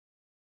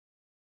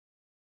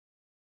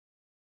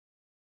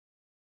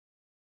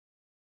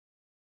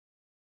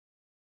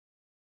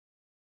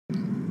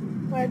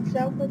What's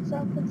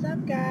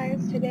up,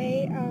 guys?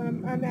 Today,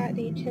 I'm at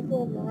the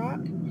Temple of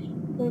Miraak.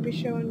 I'm going to be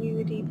showing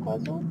you the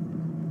puzzle.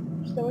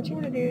 So what you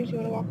want to do is you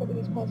want to walk up to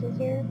these puzzles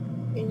here,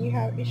 and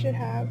you should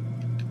have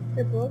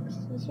your books.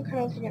 This one kind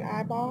of looks like an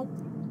eyeball.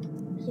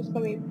 It's just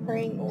going to be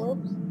praying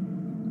orbs.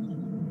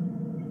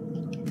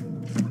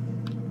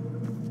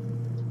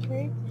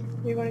 Okay,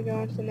 you're going to go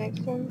on to the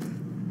next one.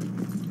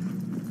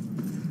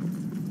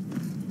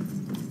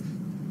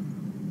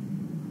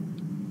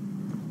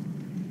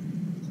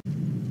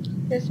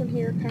 This one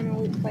here kind of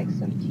looks like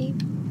some teeth.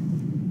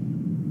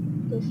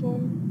 This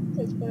one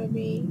is going to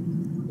be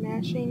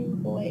gnashing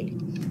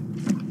blades.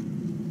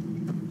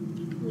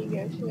 You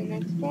go to the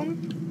next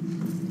one.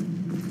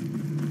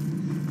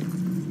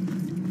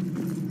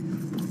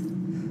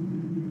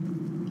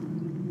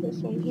 This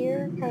one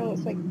here kind of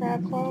looks like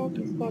crab claws.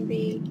 It's going to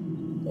be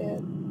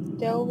the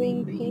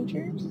delving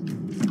painters.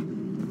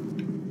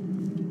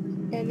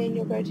 And then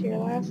you'll go to your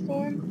last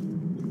one.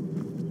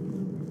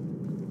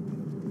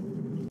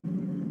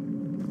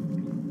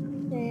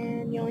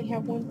 And you only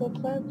have one book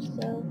left,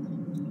 so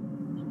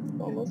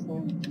almost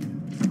done.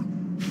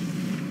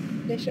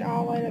 They should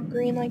all light up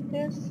green like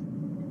this.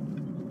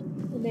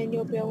 And then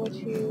you'll be able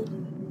to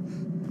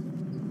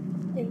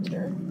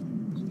enter.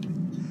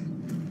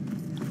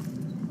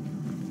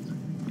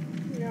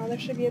 Now there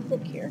should be a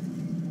book here.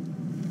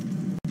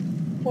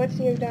 Once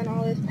you've done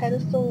all these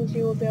pedestals,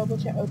 you will be able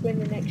to open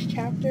the next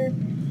chapter,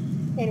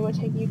 and it will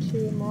take you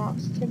to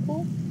Miraak's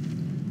temple.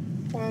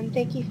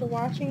 Thank you for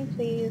watching.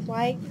 Please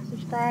like,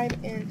 subscribe,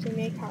 and send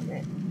me a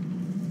comment.